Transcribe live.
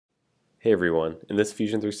Hey everyone, in this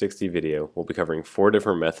Fusion 360 video we'll be covering 4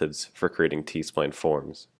 different methods for creating t-spline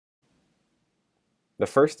forms. The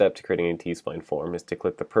first step to creating a t-spline form is to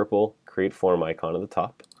click the purple Create Form icon at the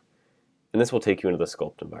top, and this will take you into the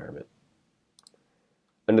Sculpt environment.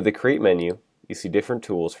 Under the Create menu, you see different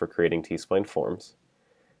tools for creating t-spline forms.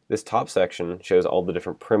 This top section shows all the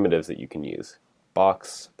different primitives that you can use: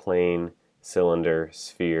 box, plane, cylinder,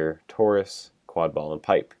 sphere, torus, quad ball, and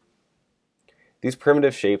pipe. These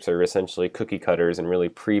primitive shapes are essentially cookie cutters and really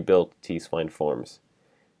pre-built t-spline forms.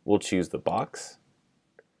 We'll choose the box,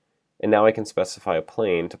 and now I can specify a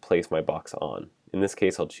plane to place my box on. In this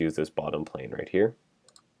case, I'll choose this bottom plane right here.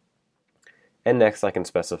 And next I can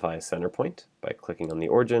specify a center point by clicking on the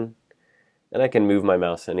origin, and I can move my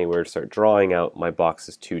mouse anywhere to start drawing out my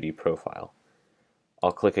box's 2D profile.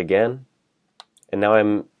 I'll click again, and now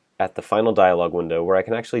I'm at the final dialog window where I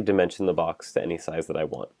can actually dimension the box to any size that I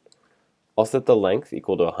want. I'll set the length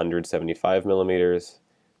equal to 175 millimeters,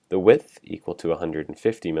 the width equal to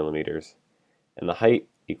 150 millimeters, and the height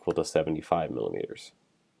equal to 75 millimeters.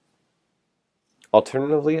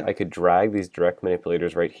 Alternatively, I could drag these direct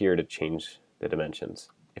manipulators right here to change the dimensions.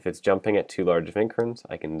 If it's jumping at too large of increments,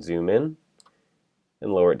 I can zoom in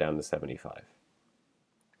and lower it down to 75.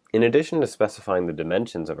 In addition to specifying the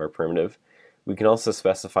dimensions of our primitive, we can also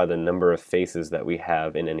specify the number of faces that we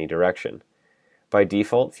have in any direction. By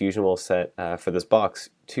default, Fusion will set, for this box,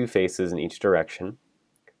 2 faces in each direction,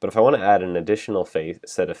 but if I want to add an additional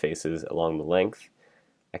set of faces along the length,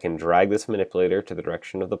 I can drag this manipulator to the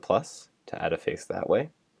direction of the plus to add a face that way.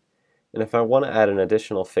 And if I want to add an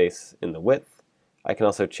additional face in the width, I can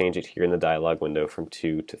also change it here in the dialog window from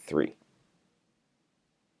 2 to 3.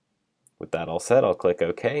 With that all set, I'll click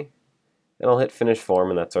OK, and I'll hit Finish Form,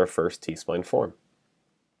 and that's our first t-spline form.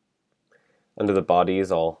 Under the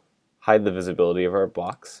bodies, I'll hide the visibility of our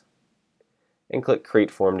box, and click Create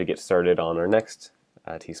Form to get started on our next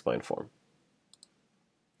t-spline form.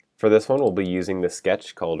 For this one, we'll be using the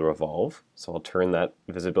sketch called Revolve, so I'll turn that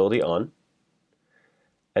visibility on.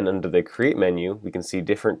 And under the Create menu, we can see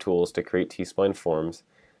different tools to create t-spline forms,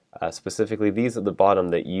 specifically these at the bottom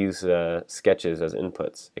that use sketches as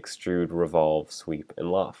inputs: Extrude, Revolve, Sweep,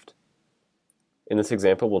 and Loft. In this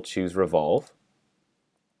example, we'll choose Revolve.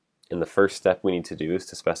 And the first step we need to do is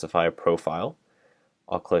to specify a profile.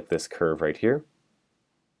 I'll click this curve right here.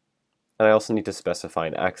 And I also need to specify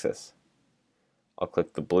an axis. I'll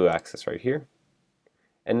click the blue axis right here.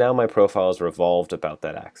 And now my profile is revolved about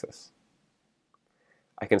that axis.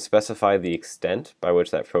 I can specify the extent by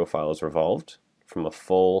which that profile is revolved from a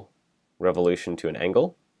full revolution to an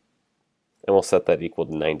angle. And we'll set that equal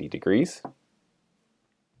to 90 degrees.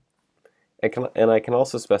 And I can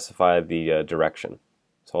also specify the direction.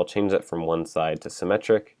 So I'll change that from one side to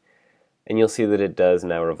symmetric, and you'll see that it does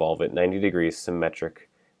now revolve at 90 degrees symmetric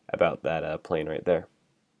about that plane right there.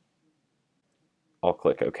 I'll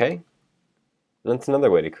click OK, and that's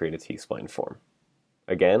another way to create a t-spline form.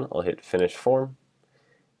 Again, I'll hit Finish Form,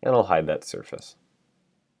 and I'll hide that surface.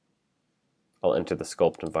 I'll enter the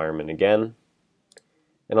Sculpt environment again,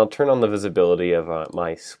 and I'll turn on the visibility of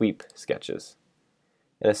my sweep sketches.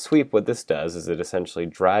 And a sweep, what this does is it essentially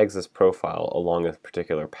drags this profile along a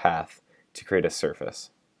particular path to create a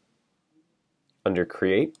surface. Under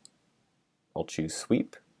Create, I'll choose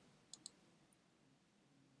Sweep.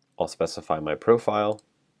 I'll specify my profile,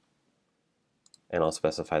 and I'll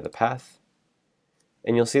specify the path,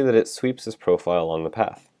 and you'll see that it sweeps this profile along the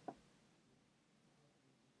path.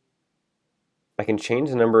 I can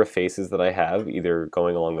change the number of faces that I have, either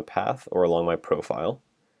going along the path or along my profile.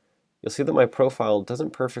 You'll see that my profile doesn't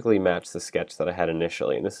perfectly match the sketch that I had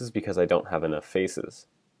initially, and this is because I don't have enough faces.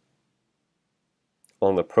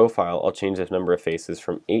 Along the profile, I'll change the number of faces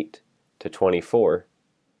from 8 to 24,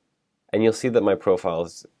 and you'll see that my profile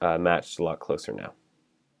is matched a lot closer now.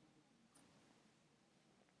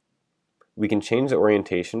 We can change the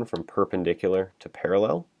orientation from perpendicular to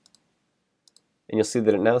parallel, and you'll see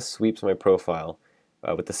that it now sweeps my profile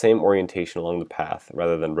with the same orientation along the path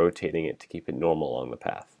rather than rotating it to keep it normal along the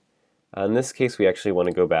path. In this case, we actually want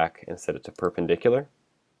to go back and set it to perpendicular.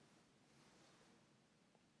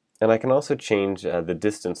 And I can also change the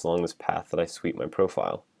distance along this path that I sweep my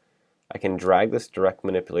profile. I can drag this direct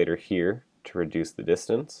manipulator here to reduce the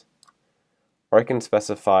distance, or I can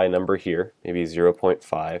specify a number here, maybe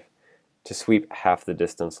 0.5, to sweep half the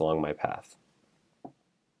distance along my path.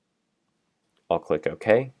 I'll click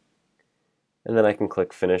OK, and then I can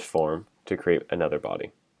click Finish Form to create another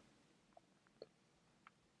body.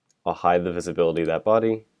 I'll hide the visibility of that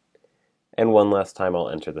body, and one last time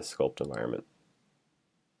I'll enter the Sculpt environment.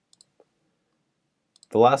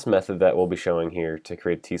 The last method that we'll be showing here to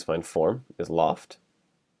create a t-spline form is Loft.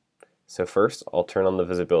 So first, I'll turn on the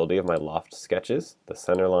visibility of my loft sketches, the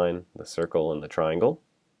center line, the circle, and the triangle.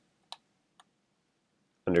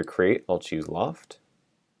 Under Create, I'll choose Loft.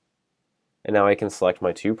 And now I can select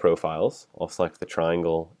my two profiles. I'll select the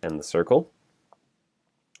triangle and the circle.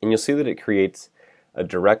 And you'll see that it creates a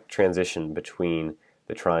direct transition between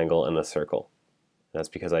the triangle and the circle. That's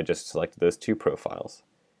because I just selected those two profiles.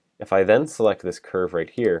 If I then select this curve right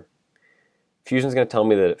here, Fusion is going to tell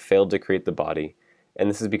me that it failed to create the body, and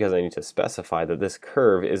this is because I need to specify that this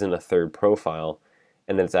curve isn't a third profile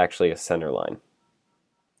and that it's actually a center line.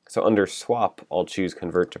 So under Swap, I'll choose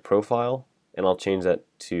Convert to Profile, and I'll change that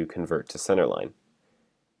to Convert to Centerline.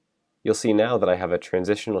 You'll see now that I have a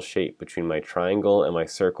transitional shape between my triangle and my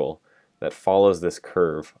circle that follows this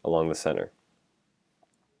curve along the center.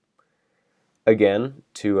 Again,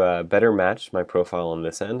 to better match my profile on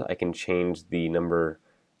this end, I can change the number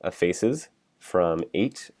of faces from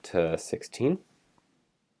 8 to 16,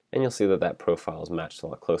 and you'll see that that profile is matched a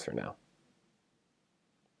lot closer now.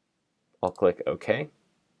 I'll click OK,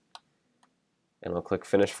 and I'll click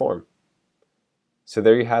Finish Form. So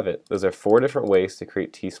there you have it. Those are 4 different ways to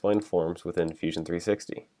create t-spline forms within Fusion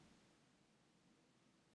 360.